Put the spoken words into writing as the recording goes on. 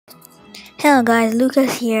Hello guys,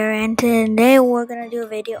 Lucas here, and today we're gonna do a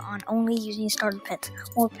video on only using starter pets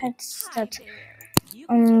or pets that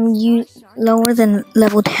you lower than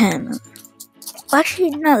level 10. Well, actually,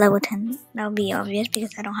 not level 10. That would be obvious because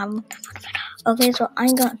I don't have them. Okay, so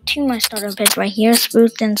I got two of my starter pets right here,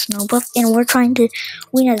 Sprouts and Snowfluff, and we're trying to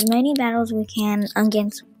win as many battles we can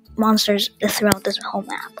against monsters throughout this whole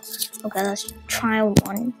map. Okay, let's try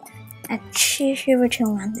one at Shiver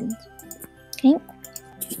Mountains. Okay.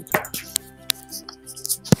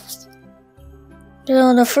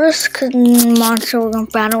 So the first monster we're gonna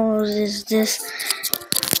battle is this.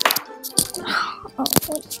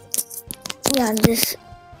 This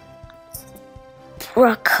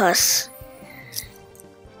ruckus.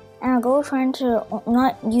 And I'll go trying to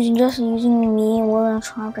just using me. We're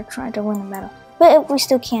gonna try to win the battle. But if we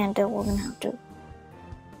still can't, then we're gonna have to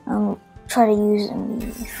try to use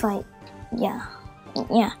me fight. Yeah.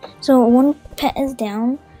 So one pet is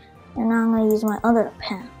down, and now I'm gonna use my other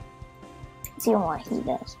pet. See what he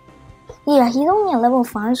does. Yeah, he's only at level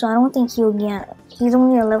 5, so I don't think he'll get. He's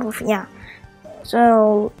only at level 5, yeah.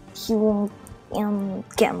 So he won't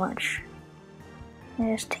get much.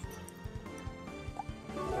 Let's take.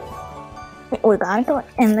 We got it,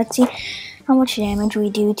 and let's see how much damage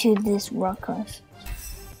we do to this ruckus.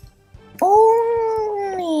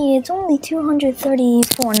 It's only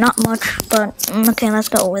 234, not much, but okay, let's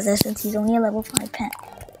go with this since he's only a level 5 pet.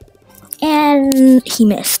 And he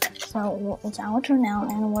missed. So it's our turn now,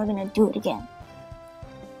 and we're gonna do it again.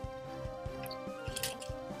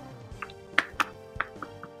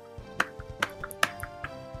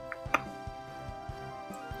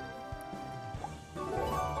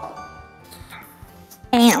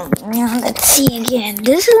 And now let's see again.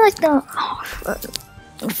 This is like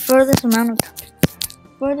the furthest amount of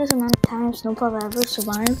time Snowfluff ever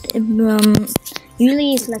survived.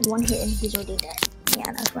 Usually it's like one hit and he's already dead.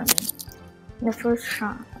 Yeah, that's what I mean. The first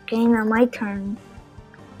shot. Okay, now my turn.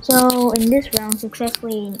 So in this round,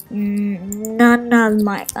 successfully, none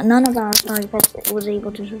of our starting pets was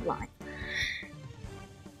able to survive.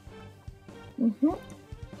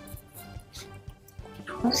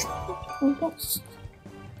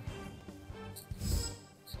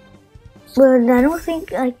 But I don't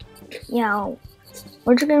think we're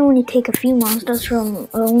just gonna only take a few monsters from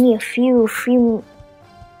only a few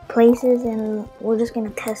places, and we're just gonna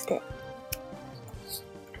test it.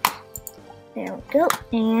 There we go,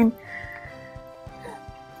 and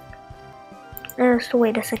let's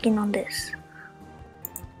wait a second on this.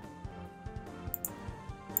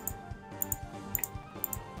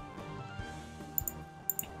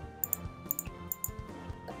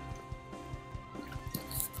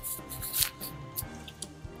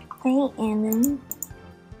 Okay, and then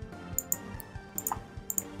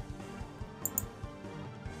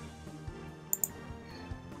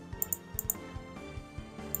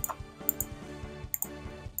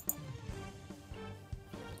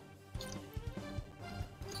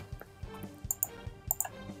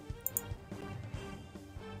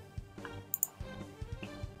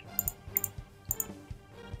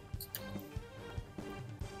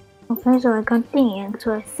okay, so I got the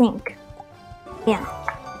answer, I think. Yeah.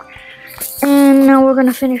 And now we're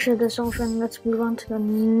gonna finish this off, and let's move on to the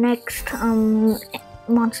next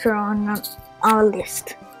monster on our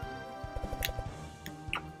list.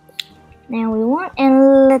 Now we want,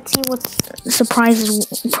 and let's see what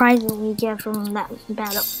prizes we get from that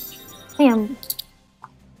battle. Yeah.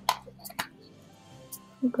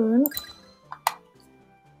 Good.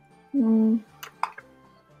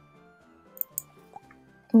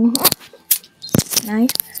 Nice.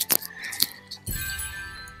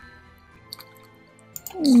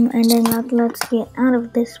 And then let's get out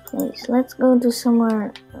of this place. Let's go to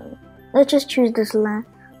somewhere. Let's just choose this land.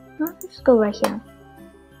 Let's go right here.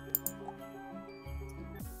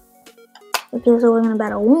 Okay, so we're gonna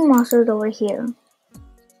battle one monster over here.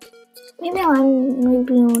 Maybe I might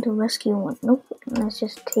be able to rescue one. Nope. Let's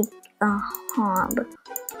just take a hob.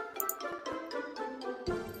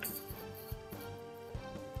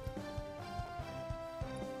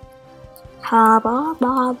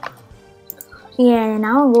 Bob. Yeah, and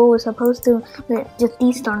our goal was supposed to just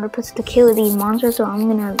these starter pets to kill these monsters, so I'm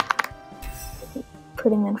gonna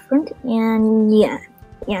put him in front. And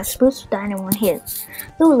yeah, Spruce died in one hit.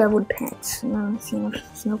 Low leveled pets. Now let's see if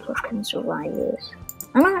Snowfluff can survive this.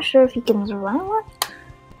 I'm not sure if he can survive one,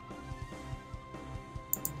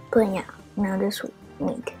 but yeah, now this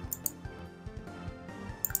week.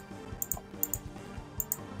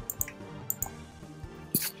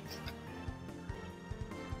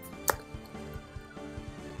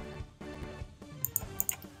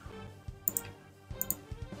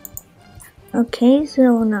 Okay,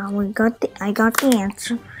 so now I got the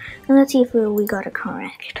answer, and let's see if we got it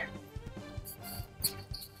correct.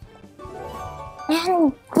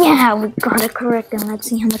 And yeah, we got it correct, and let's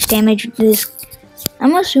see how much damage this.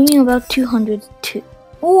 I'm assuming about 202.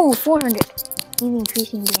 Oh, 400. He's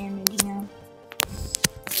increasing damage now.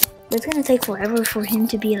 But it's gonna take forever for him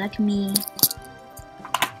to be like me.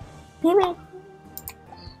 Maybe.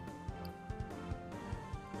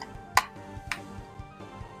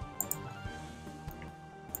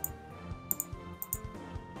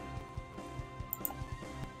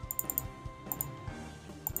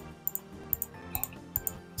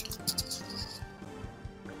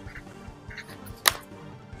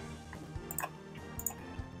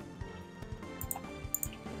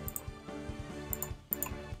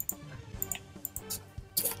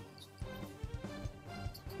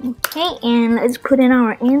 Okay, and let's put in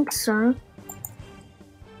our answer.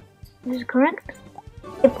 Is it correct?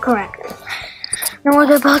 Yep, correct. Now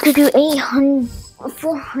we're about to do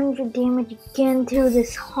 400 damage again to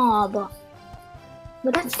this hob.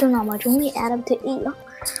 But that's still not much. Only add up to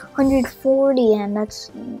 840, and that's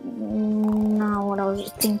not what I was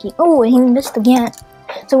thinking. Oh, and he missed again.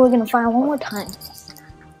 So we're gonna fire one more time.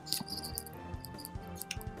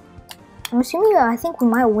 I'm assuming that I think we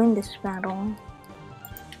might win this battle.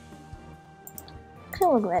 I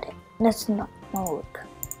regret it. That's not gonna work.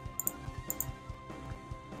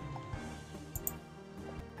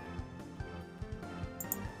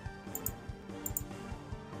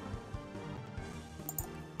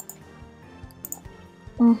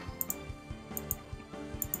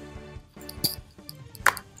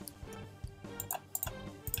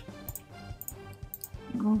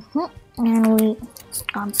 And we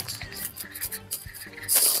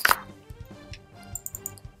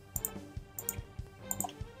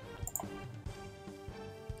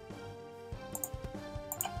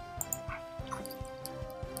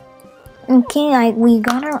okay, we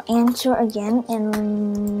got our answer again,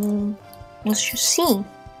 and let's just see.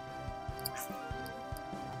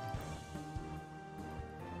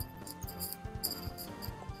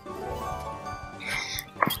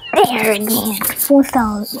 There again,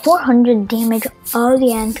 400 damage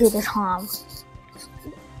again to this hob.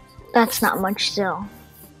 That's not much still.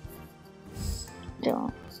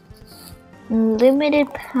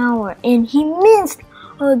 Limited power, and he missed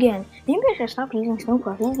again. Maybe I should stop using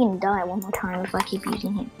Snowfluff. He's gonna die one more time if I keep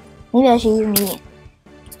using him. Maybe I should use him again.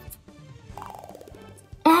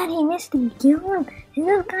 And he missed again. Is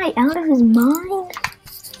this guy out of his mind?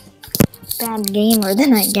 Bad gamer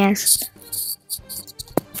then, I guess.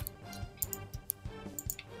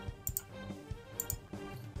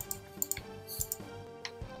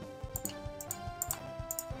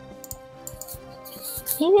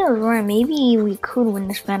 Maybe I was right. Maybe we could win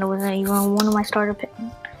this battle with even one of my starter picks.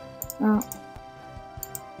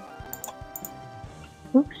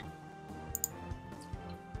 Oops.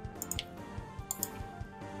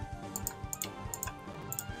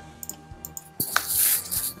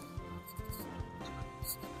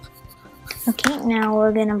 Okay, now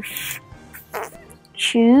we're gonna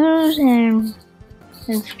choose and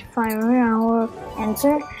fire our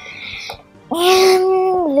answer. And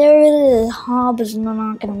the hob is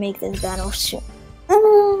not gonna make this battle soon.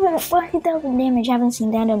 40,000 damage, I haven't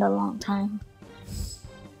seen that in a long time.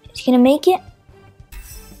 Is he gonna make it?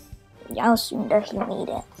 Yeah, I'll assume that he made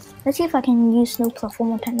it. Let's see if I can use Snowfluff one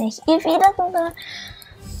more time. If he doesn't,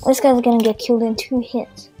 this guy's gonna get killed in 2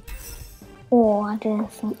 hits. Oh, I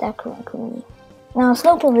didn't think that correctly. Now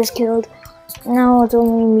Snowfluff is killed. Now it's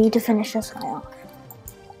only me to finish this guy off.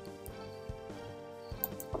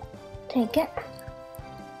 Take it.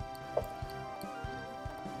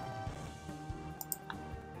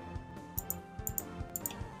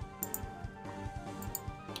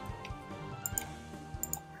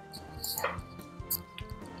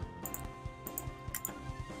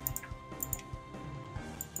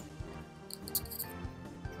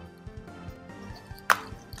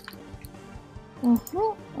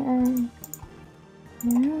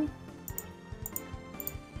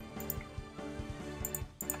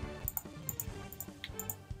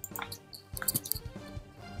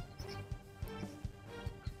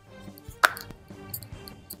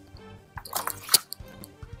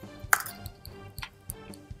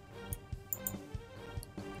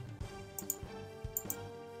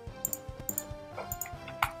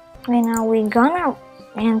 Right now we're gonna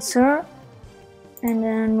answer, and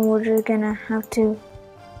then we're just gonna have to.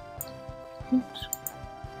 Oops.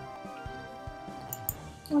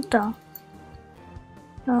 What the?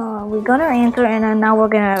 We got our answer, and then now we're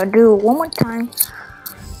gonna do it one more time.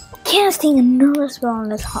 Casting another spell on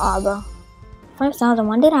this hob. 5,000.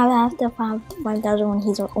 When did I have to 5,000 when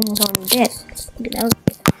he's almost already dead?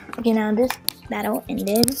 Okay, now this battle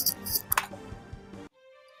ended.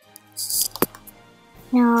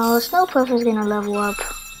 Now Snowfluff is gonna level up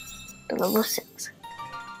to level 6.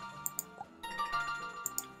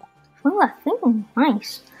 Oh, I think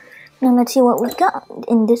nice. Now let's see what we got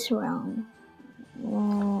in this round.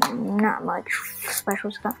 Not much special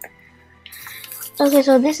stuff. Okay,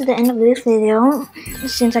 so this is the end of this video,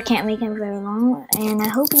 since I can't make it very long, and I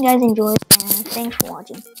hope you guys enjoyed, and thanks for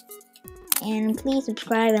watching. And please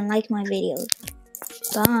subscribe and like my videos.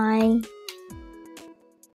 Bye!